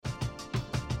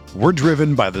We're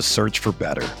driven by the search for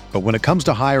better. But when it comes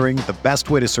to hiring, the best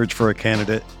way to search for a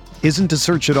candidate isn't to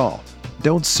search at all.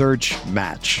 Don't search,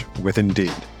 match with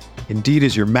Indeed. Indeed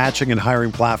is your matching and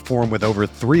hiring platform with over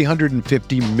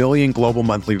 350 million global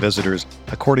monthly visitors,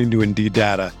 according to Indeed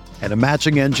data, and a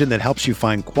matching engine that helps you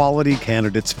find quality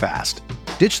candidates fast.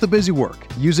 Ditch the busy work.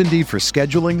 Use Indeed for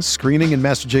scheduling, screening, and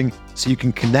messaging so you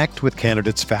can connect with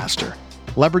candidates faster.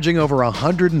 Leveraging over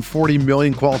 140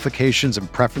 million qualifications and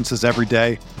preferences every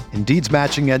day, Indeed's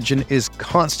matching engine is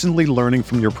constantly learning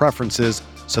from your preferences,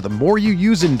 so the more you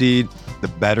use Indeed, the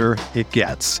better it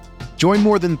gets. Join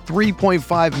more than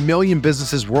 3.5 million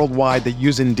businesses worldwide that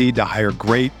use Indeed to hire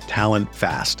great talent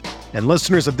fast. And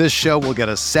listeners of this show will get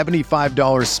a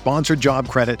 $75 sponsored job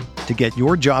credit to get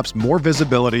your jobs more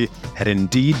visibility at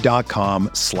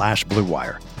Indeed.com/Blue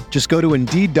Wire. Just go to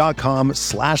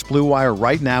Indeed.com/Blue Wire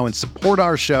right now and support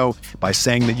our show by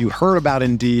saying that you heard about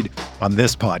Indeed on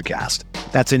this podcast.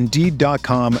 That's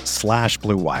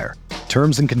Indeed.com/Blue Wire.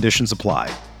 Terms and conditions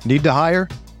apply. Need to hire?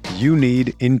 You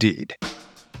need Indeed.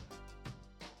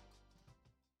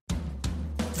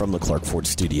 From the Clark Ford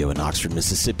Studio in Oxford,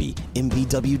 Mississippi,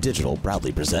 MVW Digital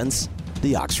proudly presents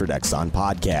the Oxford Exxon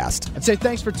Podcast. I'd say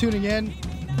thanks for tuning in,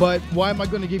 but why am I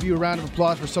going to give you a round of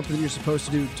applause for something that you're supposed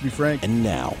to do, to be frank? And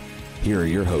now, here are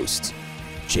your hosts,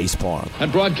 Chase Parham.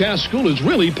 And broadcast school has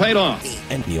really paid off.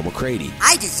 And Neil McCready.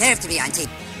 I deserve to be on TV.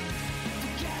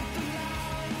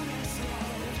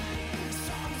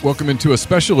 Welcome into a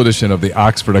special edition of the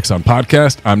Oxford Exxon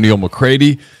Podcast. I'm Neil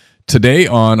McCready. Today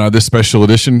on this special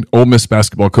edition, Ole Miss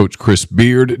basketball coach Chris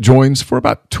Beard joins for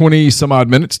about 20 some odd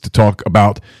minutes to talk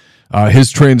about his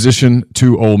transition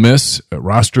to Ole Miss,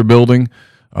 roster building,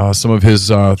 some of his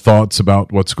thoughts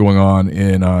about what's going on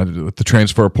in the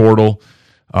transfer portal,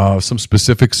 some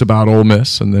specifics about Ole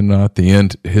Miss, and then at the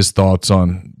end, his thoughts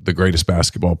on the greatest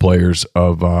basketball players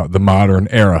of the modern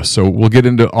era. So we'll get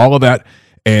into all of that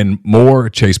and more.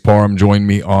 Chase Parham joined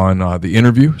me on the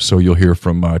interview, so you'll hear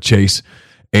from Chase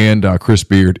and Chris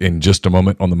Beard in just a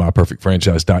moment on the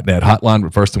MyPerfectFranchise.net hotline.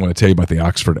 But first, I want to tell you about the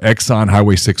Oxford Exxon,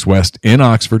 Highway 6 West in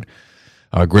Oxford.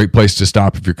 A great place to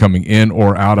stop if you're coming in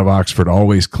or out of Oxford.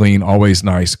 Always clean, always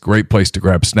nice. Great place to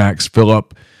grab snacks, fill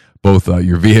up both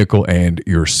your vehicle and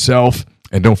yourself.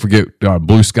 And don't forget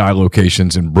Blue Sky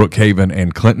locations in Brookhaven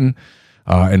and Clinton.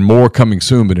 And more coming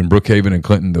soon, but in Brookhaven and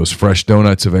Clinton, those fresh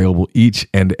donuts available each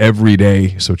and every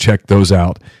day. So check those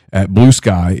out at Blue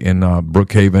Sky in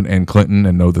Brookhaven and Clinton,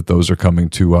 and know that those are coming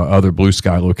to other Blue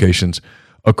Sky locations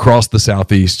across the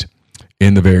Southeast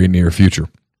in the very near future.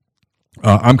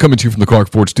 I'm coming to you from the Clark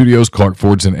Ford Studios. Clark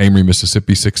Ford's in Amory,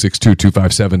 Mississippi.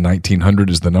 662-257-1900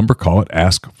 is the number. Call it.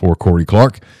 Ask for Corey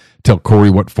Clark. Tell Corey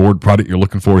what Ford product you're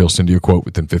looking for. He'll send you a quote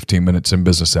within 15 minutes in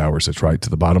business hours. It's right to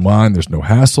the bottom line. There's no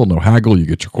hassle, no haggle. You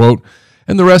get your quote,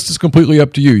 and the rest is completely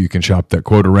up to you. You can shop that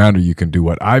quote around, or you can do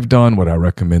what I've done, what I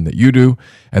recommend that you do,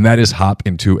 and that is hop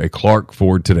into a Clark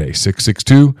Ford today.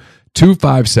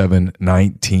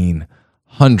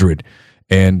 662-257-1900.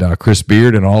 And Chris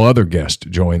Beard and all other guests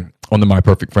join on the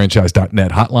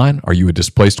MyPerfectFranchise.net hotline. Are you a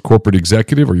displaced corporate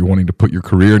executive? Are you wanting to put your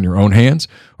career in your own hands?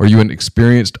 Are you an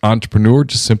experienced entrepreneur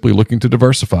just simply looking to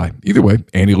diversify? Either way,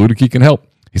 Andy Ludicky can help.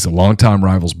 He's a longtime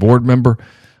Rivals board member,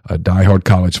 a diehard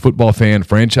college football fan,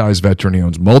 franchise veteran. He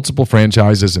owns multiple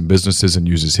franchises and businesses and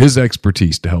uses his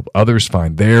expertise to help others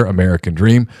find their American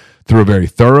dream through a very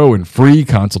thorough and free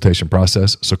consultation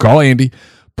process. So call Andy.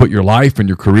 Put your life and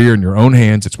your career in your own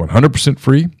hands. It's 100%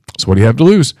 free. So what do you have to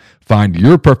lose? Find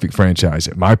your perfect franchise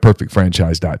at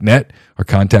myperfectfranchise.net or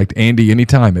contact Andy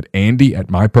anytime at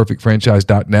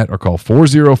andy@myperfectfranchise.net or call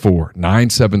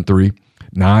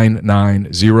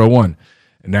 404-973-9901.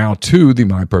 And now to the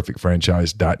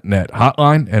myperfectfranchise.net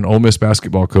hotline and Ole Miss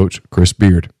basketball coach Chris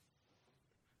Beard.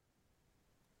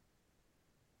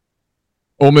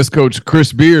 Ole Miss coach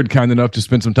Chris Beard, kind enough to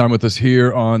spend some time with us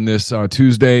here on this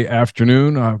Tuesday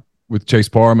afternoon with Chase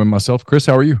Parham and myself. Chris,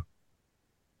 how are you?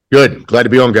 Good. Glad to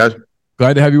be on, guys.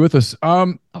 Glad to have you with us.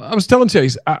 I was telling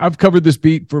Chase, I've covered this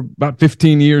beat for about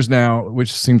 15 years now,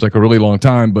 which seems like a really long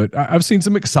time, but I've seen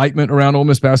some excitement around Ole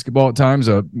Miss basketball at times.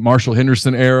 Marshall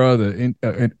Henderson era,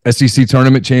 the SEC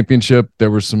tournament championship. There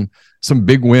were some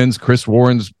big wins. Chris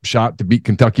Warren's shot to beat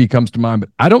Kentucky comes to mind, but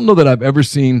I don't know that I've ever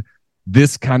seen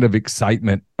this kind of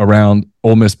excitement around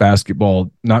Ole Miss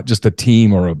basketball, not just a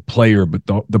team or a player, but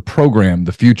the program,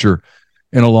 the future,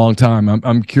 in a long time.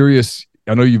 I'm curious.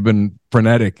 I know you've been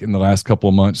frenetic in the last couple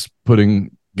of months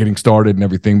getting started and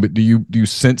everything, but do you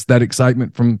sense that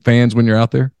excitement from fans when you're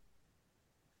out there?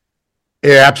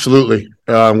 Yeah, absolutely.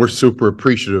 We're super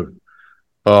appreciative,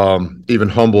 even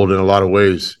humbled in a lot of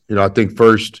ways. I think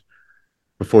first,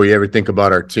 before you ever think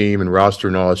about our team and roster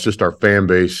and all. It's just our fan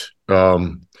base.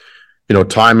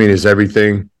 Timing is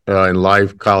everything in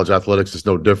life. College athletics is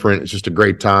no different. It's just a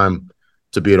great time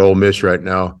to be at Ole Miss right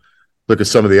now. Look at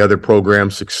some of the other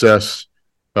programs' success,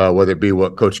 whether it be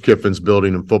what Coach Kiffin's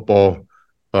building in football,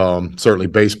 certainly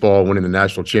baseball, winning the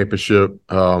national championship,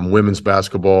 women's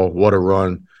basketball, what a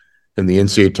run in the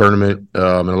NCAA tournament,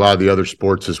 and a lot of the other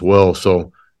sports as well.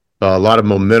 So a lot of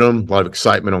momentum, a lot of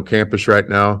excitement on campus right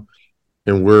now.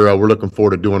 And we're looking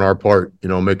forward to doing our part,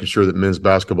 making sure that men's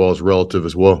basketball is relative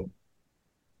as well.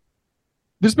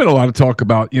 There's been a lot of talk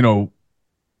about,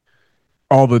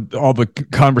 all the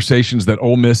conversations that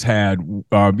Ole Miss had,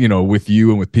 with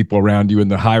you and with people around you in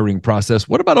the hiring process.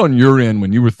 What about on your end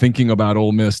when you were thinking about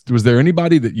Ole Miss? Was there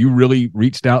anybody that you really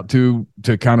reached out to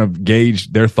kind of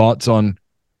gauge their thoughts on,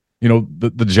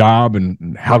 the job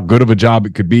and how good of a job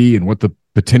it could be and what the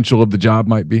potential of the job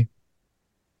might be?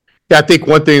 Yeah, I think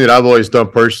one thing that I've always done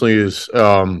personally is,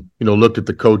 looked at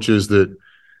the coaches that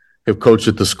have coached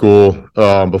at the school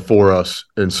before us.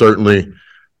 And certainly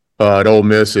at Ole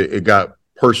Miss, it got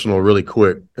personal really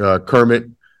quick. Kermit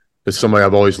is somebody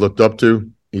I've always looked up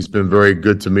to. He's been very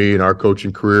good to me in our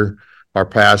coaching career. Our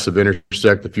paths have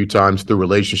intersected a few times through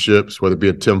relationships, whether it be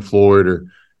a Tim Floyd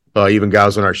or even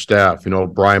guys on our staff.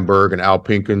 Brian Berg and Al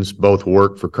Pinkins both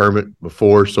worked for Kermit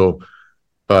before. So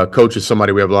Coach is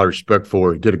somebody we have a lot of respect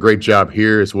for. He did a great job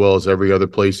here as well as every other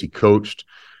place he coached.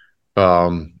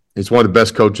 He's one of the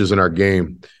best coaches in our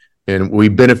game, and we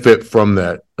benefit from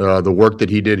that. The work that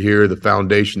he did here, the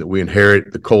foundation that we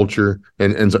inherit, the culture,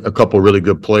 and a couple of really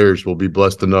good players will be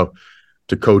blessed enough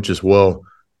to coach as well.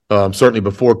 Certainly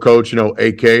before Coach,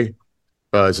 AK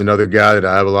is another guy that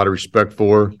I have a lot of respect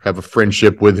for, have a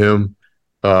friendship with him,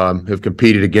 have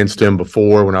competed against him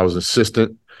before when I was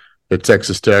assistant at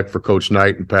Texas Tech for Coach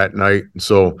Knight and Pat Knight. And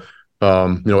so,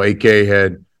 AK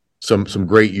had some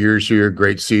great years here,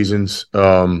 great seasons.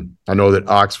 I know that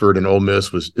Oxford and Ole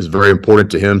Miss is very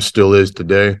important to him, still is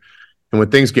today. And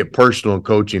when things get personal in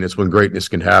coaching, it's when greatness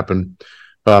can happen.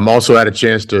 Also had a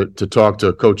chance to talk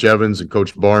to Coach Evans and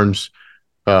Coach Barnes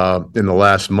in the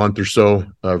last month or so.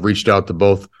 I've reached out to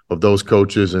both of those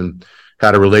coaches and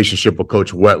had a relationship with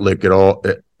Coach Wetlick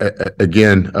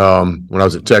again. When I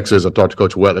was at Texas, I talked to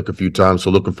Coach Wetlick a few times,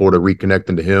 so looking forward to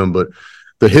reconnecting to him. But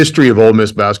the history of Ole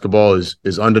Miss basketball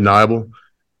is undeniable.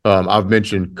 I've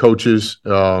mentioned coaches,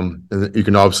 and you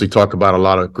can obviously talk about a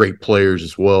lot of great players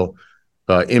as well,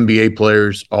 NBA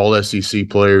players, all SEC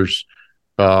players,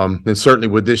 and certainly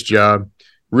with this job,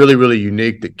 really, really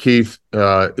unique that Keith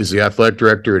is the athletic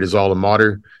director at his alma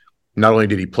mater. Not only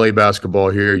did he play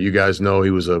basketball here, you guys know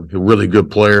he was a really good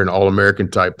player, an All-American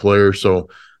type player. So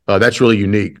that's really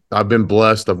unique. I've been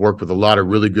blessed. I've worked with a lot of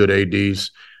really good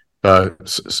ADs,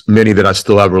 many that I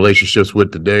still have relationships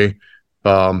with today.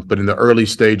 But in the early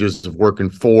stages of working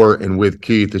for and with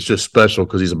Keith, it's just special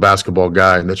because he's a basketball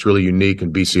guy, and that's really unique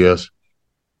in BCS.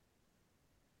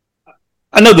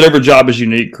 I know that every job is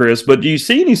unique, Chris, but do you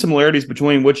see any similarities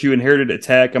between what you inherited at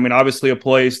Tech? I mean, obviously a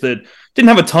place that didn't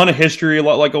have a ton of history, a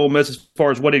lot like Ole Miss as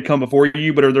far as what had come before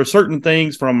you, but are there certain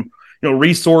things from,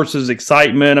 resources,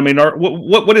 excitement? I mean,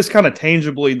 what is kind of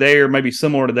tangibly there, maybe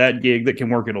similar to that gig that can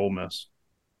work at Ole Miss?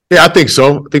 Yeah, I think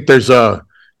so. I think there's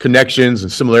connections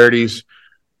and similarities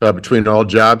between all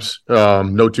jobs.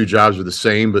 No two jobs are the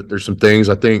same, but there's some things.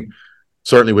 I think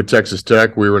certainly with Texas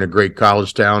Tech, we were in a great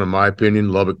college town, in my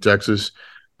opinion, Lubbock, Texas.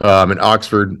 And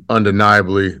Oxford,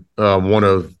 undeniably one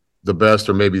of the best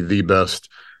or maybe the best.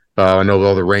 I know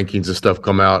all the rankings and stuff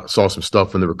come out. I saw some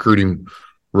stuff in the recruiting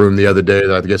room the other day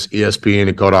that I guess ESPN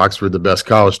had called Oxford the best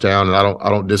college town, and I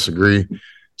don't disagree.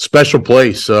 Special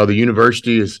place. The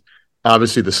university is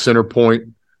obviously the center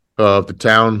point of the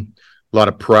town. A lot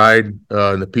of pride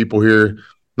in the people here.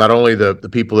 Not only the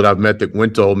people that I've met that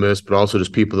went to Ole Miss, but also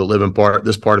just people that live in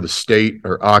this part of the state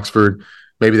or Oxford.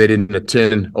 Maybe they didn't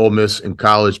attend Ole Miss in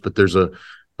college, but there's a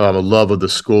love of the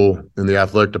school and the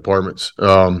athletic departments.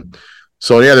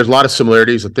 So yeah, there's a lot of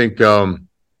similarities. I think a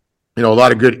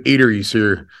lot of good eateries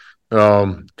here.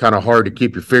 Kind of hard to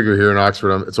keep your figure here in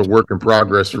Oxford. It's a work in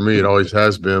progress for me. It always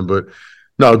has been. But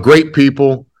no, great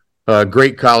people,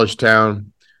 great college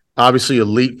town. Obviously,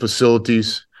 elite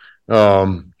facilities.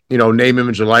 Name,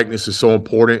 image, and likeness is so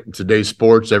important in today's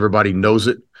sports. Everybody knows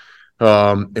it.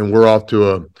 And we're off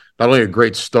to not only a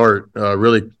great start,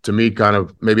 really, to me, kind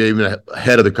of maybe even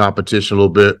ahead of the competition a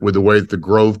little bit with the way that the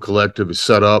Grove Collective is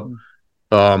set up.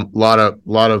 A lot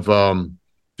of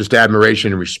just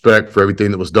admiration and respect for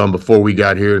everything that was done before we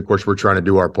got here. Of course, we're trying to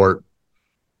do our part.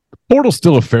 Portal's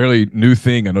still a fairly new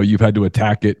thing. I know you've had to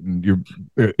attack it, and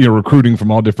you're recruiting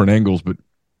from all different angles, but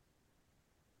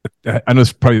I know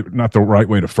it's probably not the right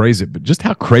way to phrase it, but just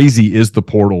how crazy is the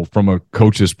portal from a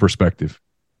coach's perspective?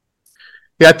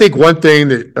 Yeah, I think one thing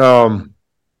that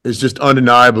is just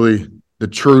undeniably the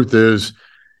truth is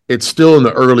it's still in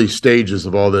the early stages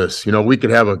of all this. You know, we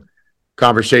could have a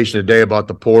conversation today about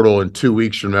the portal, and 2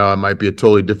 weeks from now, it might be a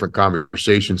totally different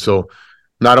conversation. So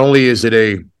not only is it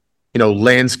a,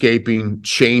 landscaping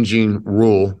changing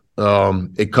rule,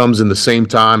 it comes in the same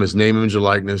time as name, image, and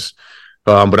likeness.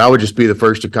 But I would just be the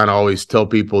first to kind of always tell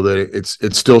people that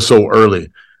it's still so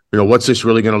early. What's this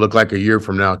really going to look like a year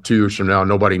from now, 2 years from now?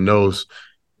 Nobody knows.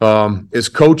 As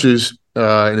coaches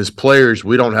and as players,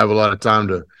 we don't have a lot of time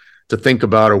to think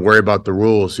about or worry about the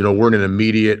rules. We're in an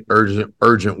immediate,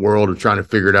 urgent world of trying to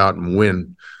figure it out and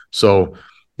win. So,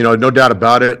 no doubt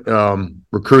about it.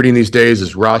 Recruiting these days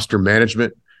is roster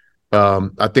management.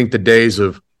 I think the days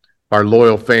of our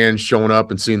loyal fans showing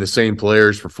up and seeing the same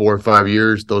players for 4 or 5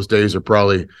 years, those days are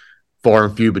probably far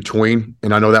and few between.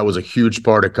 And I know that was a huge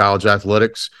part of college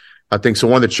athletics. I think so.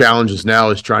 One of the challenges now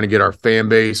is trying to get our fan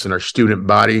base and our student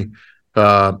body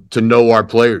to know our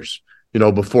players,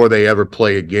 before they ever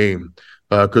play a game.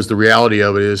 Because the reality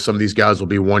of it is some of these guys will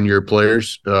be 1-year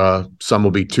players. Some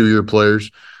will be 2-year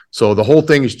players. So the whole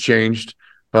thing has changed.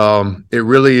 It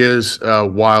really is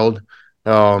wild.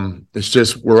 It's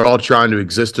just we're all trying to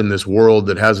exist in this world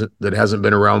that hasn't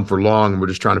been around for long. We're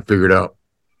just trying to figure it out.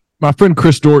 My friend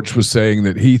Chris Dortch was saying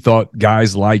that he thought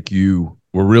guys like you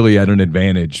were really at an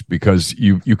advantage because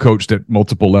you coached at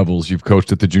multiple levels. You've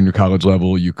coached at the junior college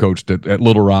level. You coached at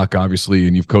Little Rock, obviously,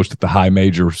 and you've coached at the high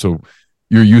major. So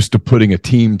you're used to putting a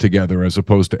team together as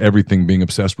opposed to everything being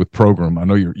obsessed with program. I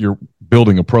know you're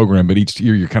building a program, but each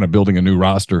year you're kind of building a new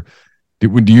roster. I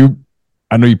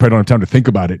know you probably don't have time to think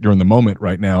about it during the moment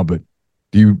right now, but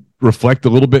do you reflect a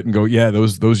little bit and go, yeah,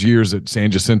 those years at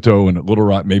San Jacinto and at Little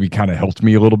Rock maybe kind of helped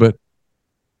me a little bit?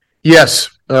 Yes.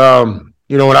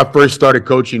 When I first started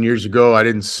coaching years ago, I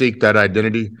didn't seek that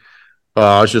identity.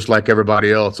 I was just like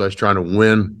everybody else. I was trying to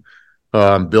win,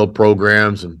 build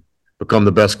programs, and become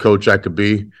the best coach I could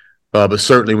be. But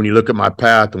certainly when you look at my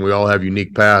path, and we all have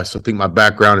unique paths, I think my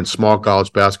background in small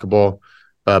college basketball,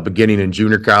 beginning in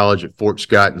junior college at Fort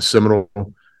Scott and Seminole,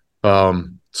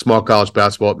 small college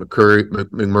basketball at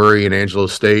McMurray and Angelo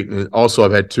State. And also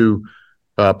I've had 2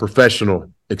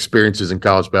 professional experiences in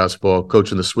college basketball,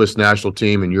 coaching the Swiss national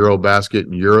team in Eurobasket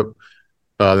in Europe,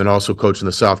 then also coaching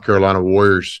the South Carolina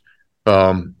Warriors.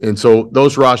 And so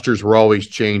those rosters were always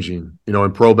changing.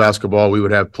 In pro basketball, we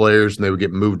would have players and they would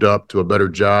get moved up to a better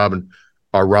job, and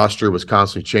our roster was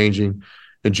constantly changing.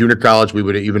 In junior college, we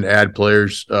would even add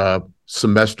players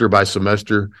semester by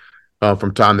semester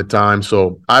from time to time.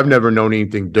 So I've never known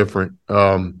anything different.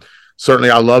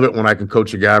 Certainly, I love it when I can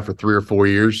coach a guy for 3 or 4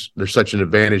 years. There's such an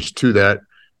advantage to that.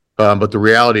 But the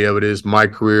reality of it is my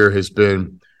career has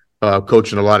been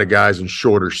coaching a lot of guys in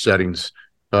shorter settings.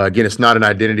 Again, it's not an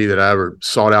identity that I ever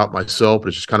sought out myself, but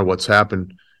it's just kind of what's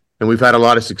happened. And we've had a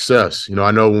lot of success.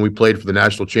 I know when we played for the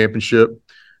national championship,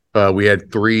 we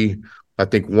had 3, I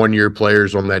think, 1-year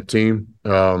players on that team.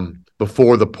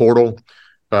 Before the portal,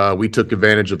 we took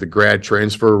advantage of the grad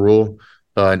transfer rule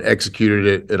and executed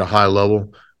it at a high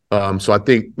level. So I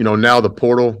think, now the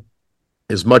portal,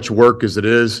 as much work as it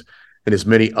is and as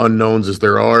many unknowns as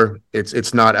there are,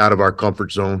 it's not out of our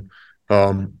comfort zone.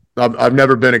 I've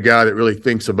never been a guy that really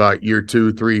thinks about year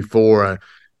 2, 3, 4.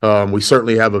 We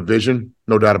certainly have a vision,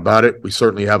 no doubt about it. We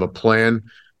certainly have a plan,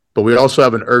 but we also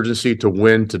have an urgency to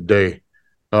win today.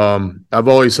 I've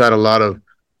always had a lot of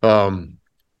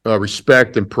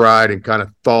respect and pride and kind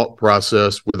of thought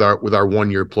process with our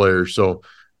 1-year players. So,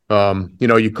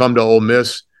 you come to Ole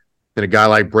Miss and a guy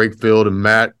like Brakefield and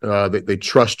Matt, they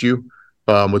trust you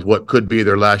with what could be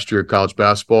their last year of college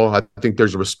basketball. I think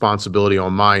there's a responsibility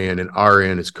on my end and our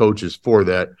end as coaches for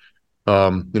that.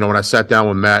 When I sat down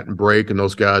with Matt and Brake and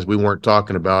those guys, we weren't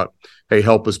talking about, hey,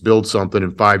 help us build something,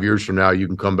 and 5 years from now you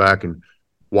can come back and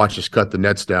watch us cut the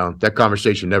nets down. That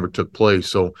conversation never took place.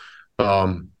 So,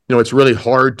 it's really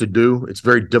hard to do. It's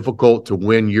very difficult to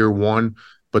win year 1,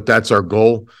 but that's our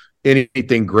goal.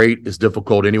 Anything great is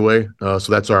difficult anyway. So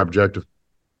that's our objective.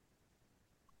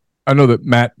 I know that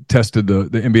Matt tested the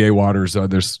NBA waters.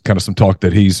 There's kind of some talk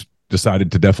that he's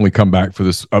decided to definitely come back for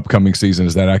this upcoming season.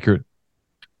 Is that accurate?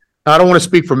 I don't want to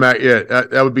speak for Matt yet.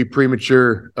 That would be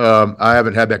premature. I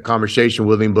haven't had that conversation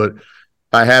with him, but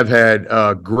I have had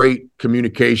great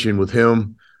communication with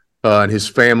him and his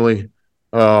family.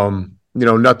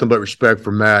 Nothing but respect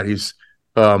for Matt.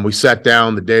 We sat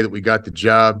down the day that we got the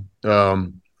job.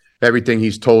 Everything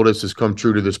he's told us has come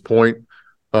true to this point.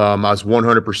 I was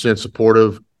 100%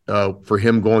 supportive for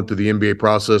him going through the NBA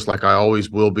process, like I always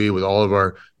will be with all of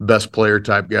our best player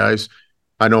type guys.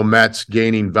 I know Matt's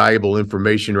gaining valuable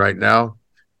information right now.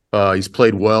 He's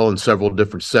played well in several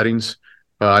different settings.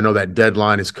 I know that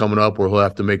deadline is coming up where he'll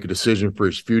have to make a decision for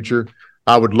his future.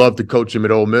 I would love to coach him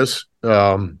at Ole Miss.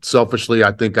 Selfishly,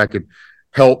 I think I could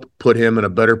help put him in a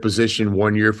better position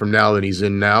 1 year from now than he's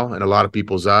in now in a lot of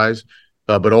people's eyes.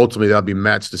 But ultimately, that'll be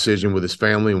Matt's decision with his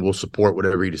family, and we'll support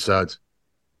whatever he decides.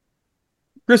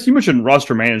 Chris, you mentioned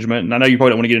roster management, and I know you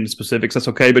probably don't want to get into specifics. That's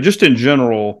okay. But just in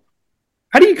general,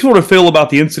 how do you sort of feel about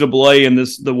the NCAA and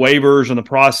the waivers and the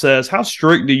process? How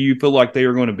strict do you feel like they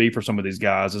are going to be for some of these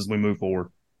guys as we move forward?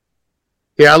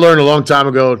 Yeah, I learned a long time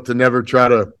ago to never try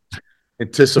to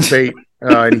anticipate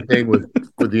anything with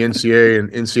the NCAA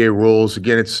and NCAA rules.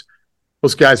 Again,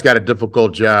 those guys got a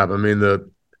difficult job. I mean,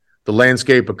 the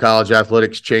landscape of college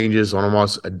athletics changes on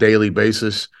almost a daily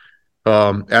basis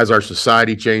as our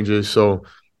society changes. So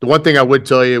the one thing I would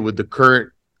tell you with the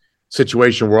current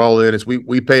situation we're all in is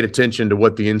we paid attention to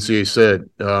what the NCAA said,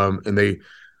 and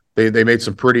they made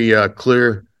some pretty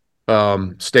clear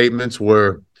statements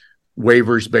where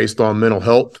waivers based on mental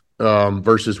health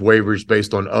versus waivers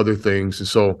based on other things. And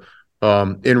so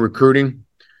in recruiting,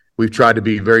 we've tried to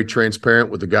be very transparent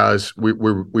with the guys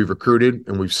we've recruited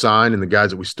and we've signed and the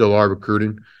guys that we still are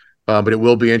recruiting. But it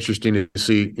will be interesting to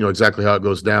see, exactly how it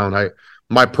goes down.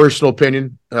 My personal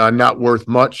opinion, not worth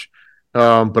much.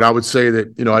 But I would say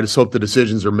that, I just hope the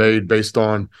decisions are made based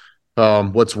on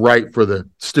what's right for the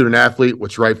student athlete,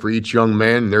 what's right for each young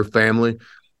man and their family,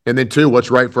 and then, too,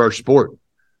 what's right for our sport.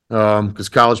 Because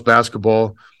college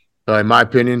basketball, in my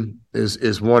opinion,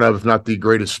 is one of, if not the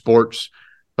greatest sports.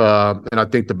 And I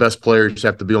think the best players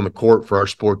have to be on the court for our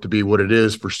sport to be what it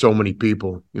is for so many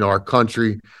people. Our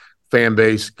country, fan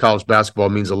base, college basketball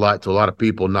means a lot to a lot of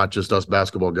people, not just us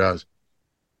basketball guys.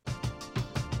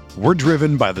 We're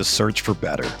driven by the search for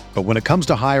better. But when it comes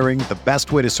to hiring, the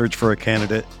best way to search for a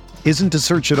candidate isn't to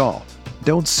search at all.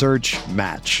 Don't search,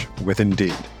 match with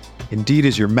Indeed. Indeed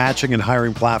is your matching and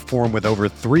hiring platform with over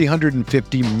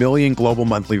 350 million global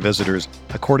monthly visitors,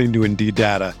 according to Indeed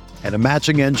data, and a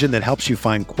matching engine that helps you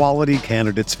find quality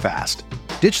candidates fast.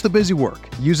 Ditch the busy work.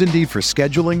 Use Indeed for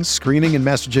scheduling, screening, and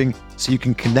messaging so you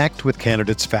can connect with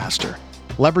candidates faster.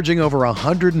 Leveraging over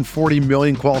 140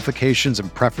 million qualifications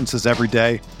and preferences every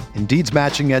day, Indeed's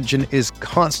matching engine is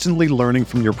constantly learning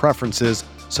from your preferences,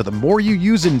 so the more you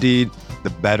use Indeed, the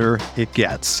better it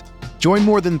gets. Join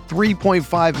more than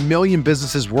 3.5 million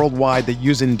businesses worldwide that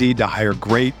use Indeed to hire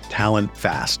great talent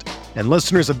fast. And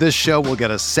listeners of this show will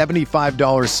get a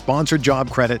 $75 sponsored job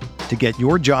credit to get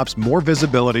your jobs more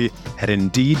visibility at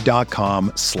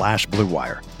Indeed.com/Blue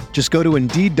Wire. Just go to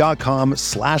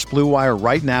Indeed.com/Blue Wire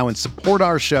right now and support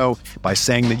our show by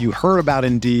saying that you heard about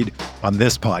Indeed on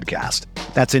this podcast.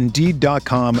 That's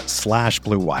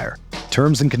Indeed.com/Blue Wire.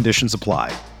 Terms and conditions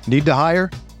apply. Need to hire?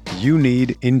 You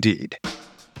need Indeed.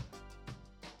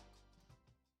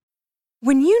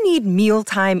 When you need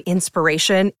mealtime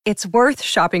inspiration, it's worth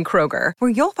shopping Kroger, where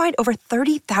you'll find over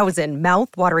 30,000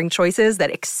 mouth-watering choices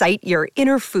that excite your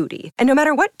inner foodie. And no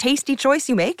matter what tasty choice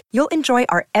you make, you'll enjoy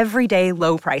our everyday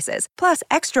low prices, plus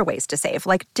extra ways to save,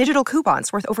 like digital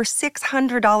coupons worth over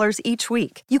 $600 each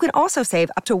week. You can also save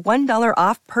up to $1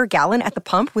 off per gallon at the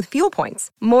pump with fuel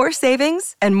points. More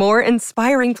savings and more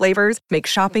inspiring flavors make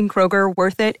shopping Kroger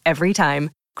worth it every time.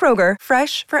 Kroger,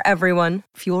 fresh for everyone.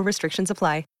 Fuel restrictions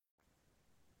apply.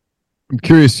 I'm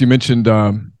curious. You mentioned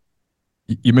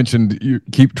you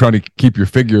keep trying to keep your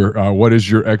figure. What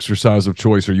is your exercise of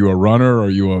choice? Are you a runner? Are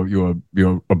you a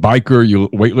biker? Are you a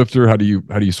weightlifter? How do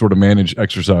you sort of manage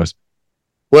exercise?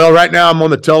 Well, right now I'm on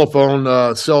the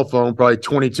cell phone, probably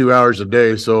 22 hours a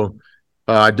day. So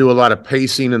I do a lot of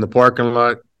pacing in the parking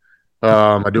lot.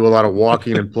 I do a lot of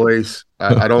walking in place.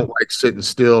 I don't like sitting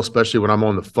still, especially when I'm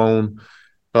on the phone.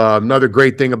 Another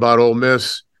great thing about Ole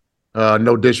Miss.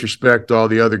 No disrespect to all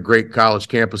the other great college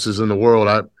campuses in the world.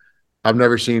 I've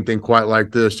never seen anything quite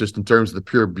like this, just in terms of the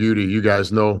pure beauty. You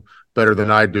guys know better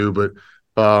than I do, but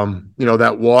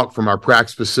that walk from our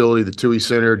practice facility, the TUI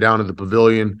Center, down to the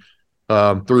pavilion,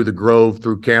 through the Grove,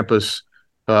 through campus,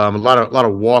 a lot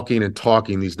of walking and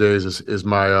talking these days is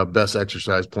my best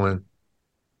exercise plan.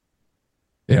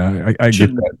 Yeah, I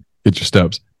get that. Get your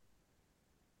steps.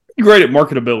 You're great at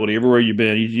marketability everywhere you've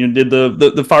been. You did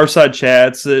the fireside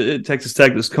chats at Texas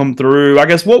Tech that's come through. I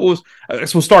guess we'll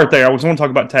start there. I want to talk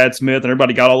about Tad Smith, and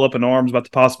everybody got all up in arms about the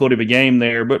possibility of a game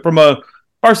there. But from a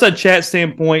fireside chat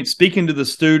standpoint, speaking to the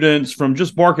students from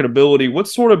just marketability,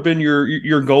 what's sort of been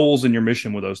your goals and your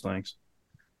mission with those things?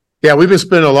 Yeah, we've been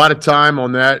spending a lot of time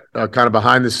on that, kind of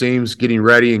behind the scenes, getting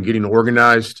ready and getting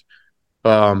organized.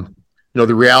 The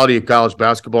reality of college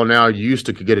basketball now, you used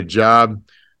to could get a job,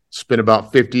 spend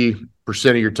about 50%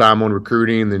 of your time on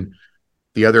recruiting, then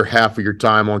the other half of your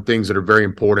time on things that are very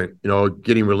important,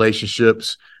 getting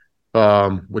relationships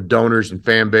with donors and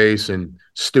fan base and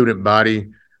student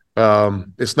body.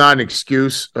 It's not an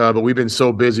excuse, but we've been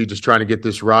so busy just trying to get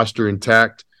this roster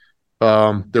intact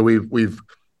that we've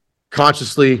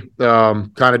consciously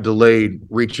kind of delayed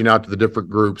reaching out to the different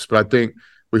groups. But I think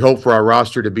we hope for our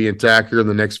roster to be intact here in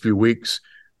the next few weeks.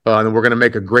 And we're going to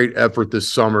make a great effort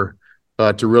this summer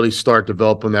to really start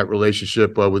developing that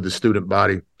relationship with the student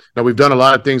body. Now, we've done a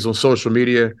lot of things on social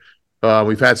media.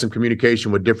 We've had some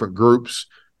communication with different groups,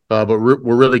 but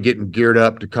we're really getting geared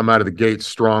up to come out of the gate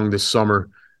strong this summer,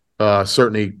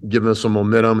 certainly giving us some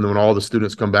momentum when all the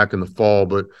students come back in the fall.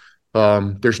 But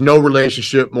there's no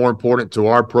relationship more important to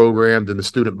our program than the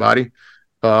student body.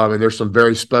 And there's some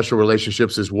very special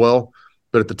relationships as well.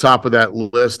 But at the top of that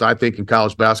list, I think in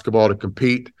college basketball, to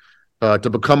compete, to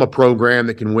become a program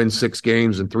that can win 6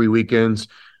 games in 3 weekends,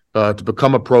 to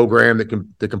become a program that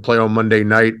can play on Monday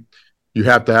night, you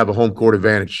have to have a home court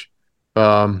advantage.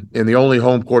 And the only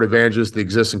home court advantages that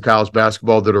exist in college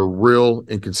basketball that are real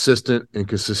and consistent and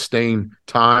can sustain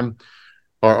time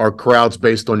are crowds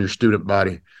based on your student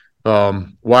body.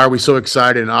 Why are we so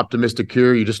excited and optimistic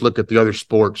here? You just look at the other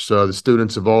sports. The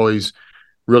students have always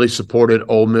really supported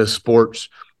Ole Miss sports.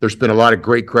 There's been a lot of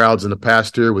great crowds in the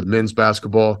past year with men's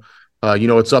basketball.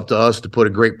 It's up to us to put a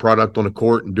great product on the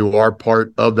court and do our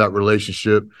part of that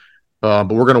relationship. But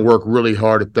we're going to work really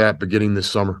hard at that beginning this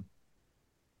summer.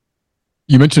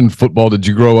 You mentioned football. Did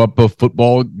you grow up a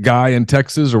football guy in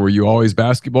Texas, or were you always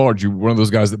basketball, or were you one of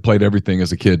those guys that played everything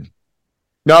as a kid?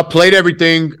 No, I played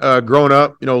everything growing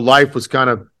up. Life was kind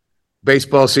of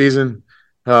baseball season.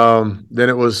 Then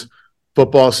it was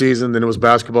football season. Then it was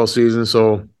basketball season.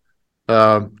 So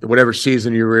whatever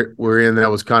season you were in,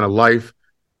 that was kind of life.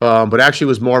 But actually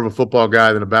was more of a football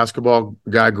guy than a basketball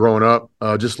guy growing up.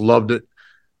 Just loved it.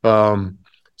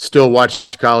 Still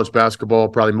watch college basketball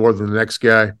probably more than the next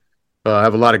guy. I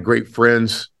have a lot of great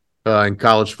friends in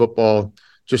college football.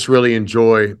 Just really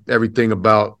enjoy everything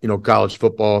about, college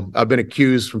football. I've been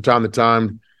accused from time to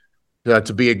time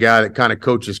to be a guy that kind of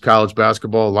coaches college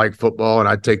basketball like football, and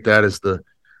I take that as the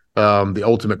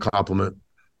ultimate compliment.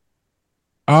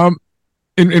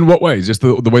 In what ways? Just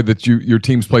the way that your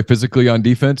teams play physically on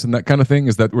defense and that kind of thing?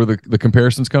 Is that where the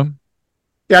comparisons come?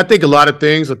 Yeah, I think a lot of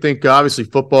things. I think obviously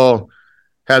football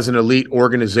has an elite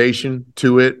organization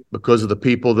to it because of the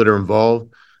people that are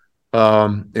involved.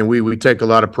 And we take a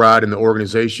lot of pride in the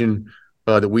organization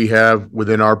that we have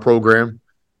within our program,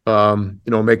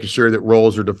 making sure that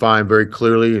roles are defined very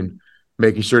clearly and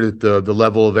making sure that the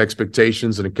level of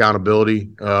expectations and accountability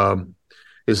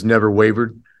is never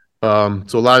wavered. So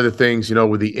a lot of the things,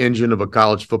 with the engine of a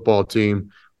college football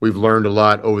team, we've learned a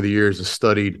lot over the years and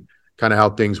studied kind of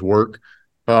how things work.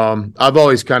 I've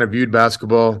always kind of viewed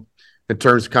basketball in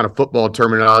terms of kind of football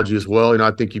terminology as well.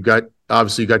 I think you got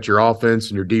your offense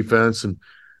and your defense. And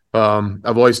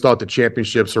I've always thought the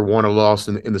championships are won or lost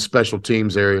in the special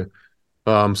teams area.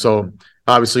 So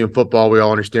obviously in football, we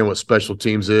all understand what special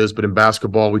teams is, but in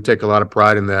basketball, we take a lot of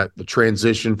pride in that. The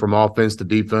transition from offense to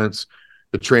defense,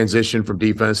 the transition from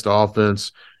defense to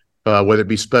offense, whether it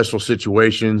be special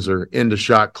situations or into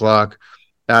shot clock,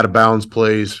 out of bounds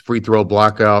plays, free throw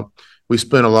blockout. We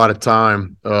spend a lot of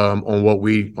time on what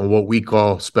we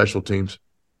call special teams.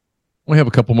 We have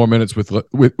a couple more minutes with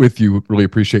you. Really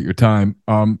appreciate your time.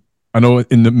 I know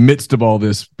in the midst of all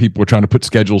this, people are trying to put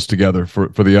schedules together for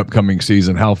the upcoming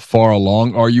season. How far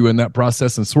along are you in that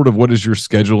process, and sort of what is your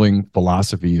scheduling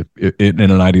philosophy in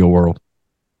an ideal world?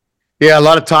 Yeah, a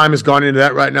lot of time has gone into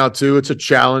that right now too. It's a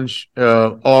challenge.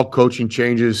 All coaching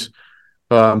changes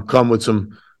come with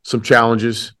some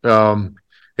challenges.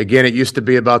 Again, it used to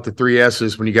be about the 3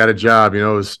 S's when you got a job. It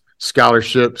was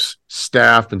scholarships,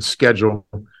 staff, and schedule.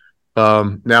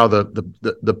 Now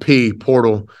the P,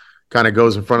 portal, kind of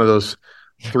goes in front of those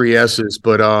 3 S's.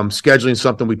 But scheduling is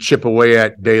something we chip away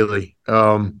at daily.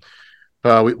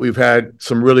 We've had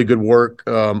some really good work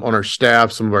on our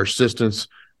staff. Some of our assistants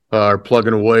are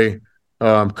plugging away.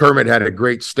 Kermit had a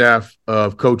great staff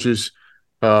of coaches,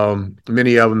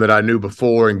 many of them that I knew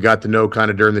before and got to know kind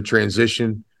of during the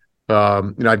transition.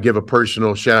 I'd give a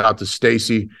personal shout out to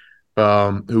Stacy,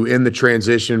 who in the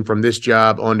transition from this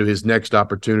job onto his next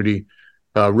opportunity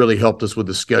really helped us with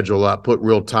the schedule a lot, put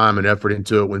real time and effort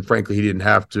into it when frankly he didn't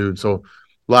have to. And so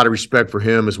a lot of respect for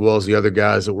him as well as the other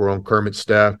guys that were on Kermit's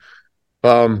staff.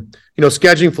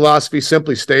 Scheduling philosophy,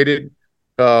 simply stated,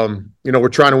 we're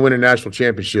trying to win a national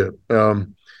championship.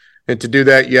 And to do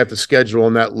that, you have to schedule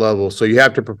on that level. So you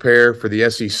have to prepare for the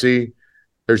SEC.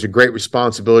 There's a great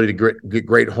responsibility to get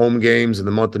great home games in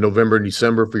the month of November and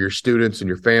December for your students and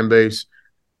your fan base.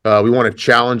 We want to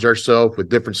challenge ourselves with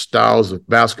different styles of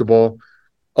basketball.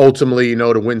 Ultimately,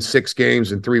 to win 6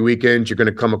 games in 3 weekends, you're going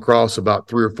to come across about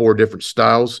 3 or 4 different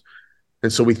styles.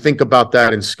 And so we think about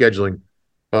that in scheduling,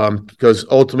 because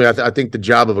ultimately I think the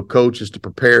job of a coach is to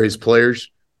prepare his players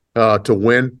to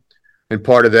win. And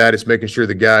part of that is making sure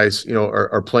the guys,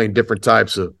 are playing different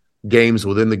types of games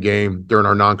within the game during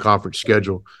our non-conference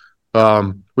schedule.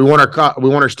 We want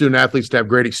our student athletes to have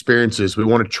great experiences. We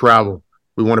want to travel.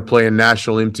 We want to play in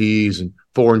national MTEs and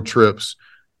foreign trips.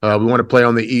 We want to play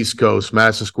on the East Coast,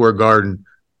 Madison Square Garden,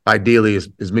 ideally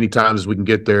as many times as we can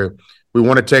get there. We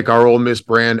want to take our Ole Miss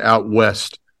brand out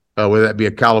west, whether that be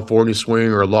a California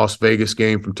swing or a Las Vegas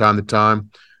game from time to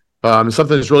time. And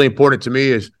something that's really important to me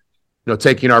is,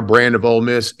 taking our brand of Ole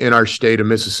Miss in our state of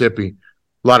Mississippi.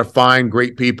 A lot of fine,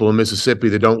 great people in Mississippi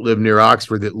that don't live near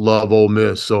Oxford that love Ole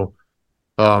Miss. So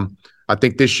I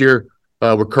think this year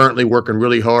we're currently working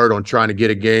really hard on trying to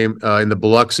get a game in the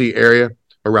Biloxi area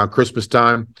around Christmas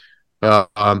time. I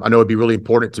know it'd be really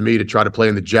important to me to try to play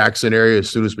in the Jackson area as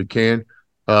soon as we can.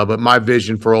 But my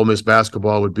vision for Ole Miss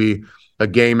basketball would be a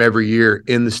game every year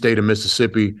in the state of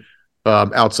Mississippi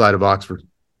outside of Oxford.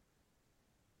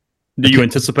 Do you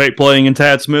anticipate playing in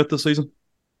Tad Smith this season?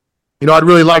 I'd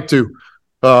really like to.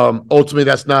 Ultimately,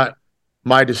 that's not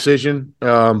my decision,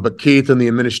 but Keith and the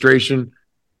administration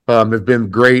have been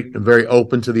great and very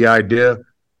open to the idea.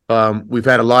 We've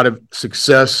had a lot of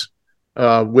success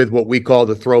with what we call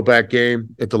the throwback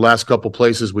game at the last couple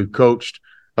places we've coached.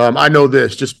 I know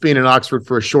this, just being in Oxford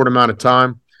for a short amount of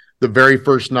time, the very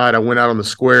first night I went out on the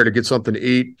square to get something to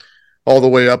eat, all the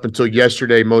way up until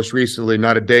yesterday, most recently,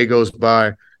 not a day goes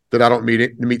by that I don't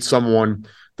meet someone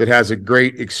that has a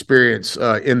great experience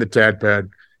in the Tad Pad,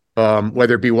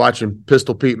 whether it be watching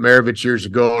Pistol Pete Maravich years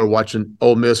ago or watching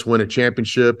Ole Miss win a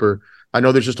championship. Or I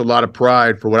know there's just a lot of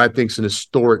pride for what I think is an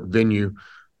historic venue.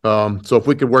 So if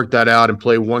we could work that out and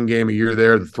play one game a year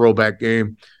there, the throwback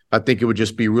game, I think it would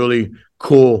just be really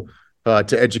cool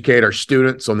to educate our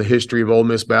students on the history of Ole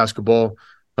Miss basketball.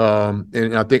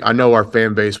 And I know our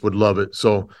fan base would love it.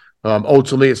 So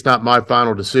ultimately, it's not my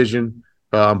final decision,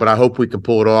 but I hope we can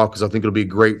pull it off because I think it'll be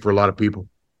great for a lot of people.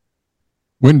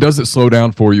 When does it slow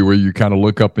down for you where you kind of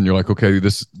look up and you're like, okay,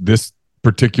 this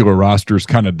particular roster is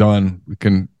kind of done. We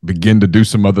can begin to do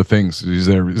some other things. Is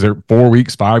there 4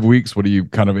 weeks, 5 weeks? What do you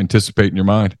kind of anticipate in your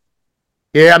mind?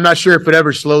 Yeah, I'm not sure if it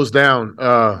ever slows down.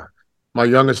 My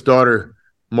youngest daughter,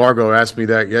 Margot, asked me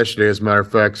that yesterday, as a matter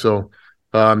of fact. So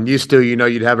used to,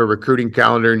 you'd have a recruiting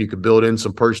calendar and you could build in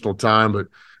some personal time. But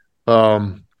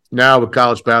now with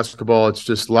college basketball, it's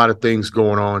just a lot of things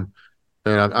going on.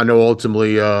 And I know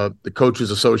ultimately the Coaches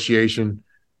Association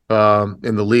and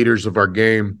the leaders of our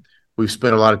game, we've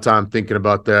spent a lot of time thinking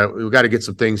about that. We've got to get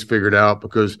some things figured out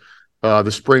because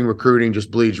the spring recruiting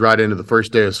just bleeds right into the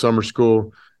first day of summer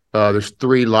school. There's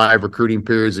 3 live recruiting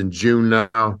periods in June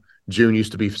now. June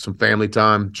used to be some family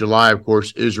time. July, of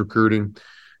course, is recruiting.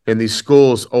 And these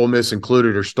schools, Ole Miss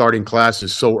included, are starting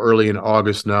classes so early in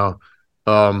August now.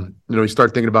 You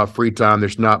start thinking about free time,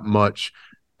 there's not much.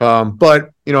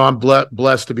 But I'm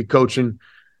blessed to be coaching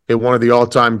at one of the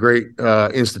all-time great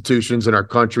institutions in our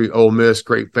country, Ole Miss,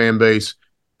 great fan base.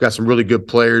 Got some really good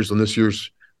players on this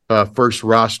year's first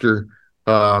roster.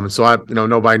 So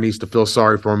nobody needs to feel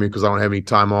sorry for me because I don't have any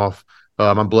time off.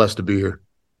 I'm blessed to be here.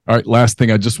 All right, last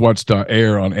thing, I just watched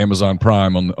Air on Amazon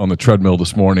Prime on the treadmill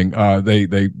this morning.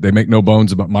 They make no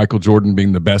bones about Michael Jordan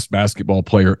being the best basketball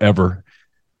player ever.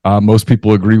 Most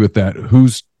people agree with that.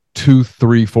 Who's 2,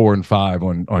 3, 4, and 5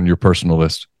 on your personal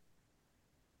list?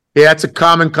 Yeah, it's a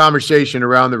common conversation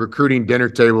around the recruiting dinner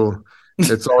table.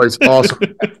 It's always awesome.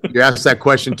 You ask that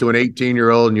question to an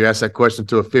 18-year-old and you ask that question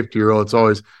to a 50-year-old. It's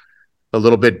always a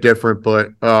little bit different. But,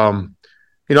 I'm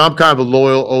kind of a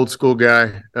loyal old school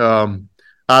guy.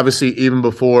 Obviously, even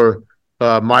before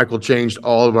Michael changed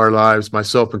all of our lives,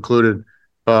 myself included,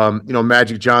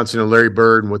 Magic Johnson and Larry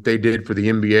Bird and what they did for the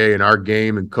NBA and our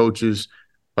game and coaches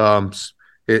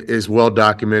is well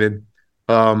documented.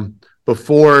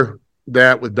 Before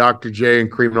that, with Dr. J and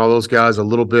Cream and all those guys, a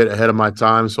little bit ahead of my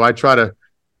time. So I try to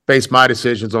base my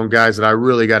decisions on guys that I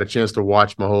really got a chance to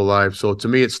watch my whole life. So to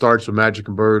me, it starts with Magic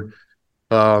and Bird,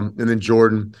 and then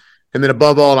Jordan. And then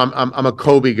above all, I'm a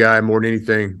Kobe guy more than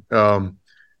anything.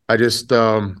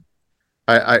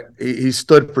 He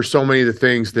stood for so many of the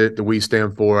things that we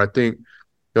stand for. I think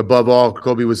above all,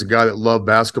 Kobe was a guy that loved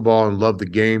basketball and loved the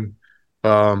game.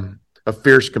 A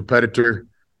fierce competitor,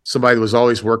 somebody that was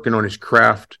always working on his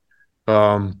craft,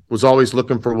 was always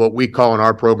looking for what we call in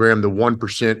our program the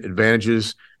 1%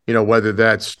 advantages, whether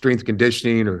that's strength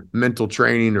conditioning or mental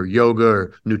training or yoga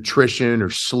or nutrition or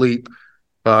sleep.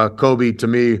 Kobe, to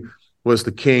me, was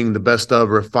the king, the best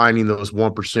ever at finding those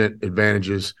 1%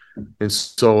 advantages. And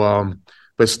so,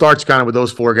 but it starts kind of with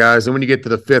those 4 guys. And when you get to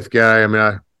the 5th guy, I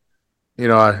mean,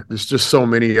 there's just so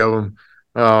many of them.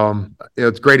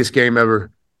 It's the greatest game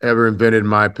ever invented, in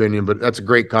my opinion. But that's a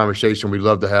great conversation we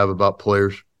love to have about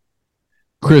players.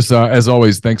 Chris, as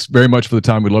always, thanks very much for the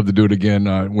time. We'd love to do it again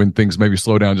when things maybe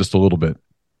slow down just a little bit.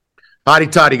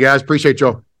 Hotty toddy, guys. Appreciate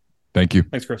y'all. Thank you.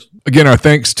 Thanks, Chris. Again, our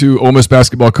thanks to Ole Miss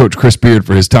basketball coach Chris Beard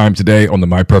for his time today on the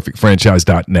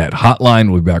MyPerfectFranchise.net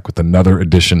hotline. We'll be back with another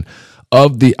edition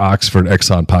of the Oxford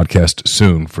Exxon podcast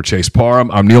soon. For Chase Parham,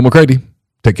 I'm Neil McCready.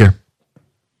 Take care.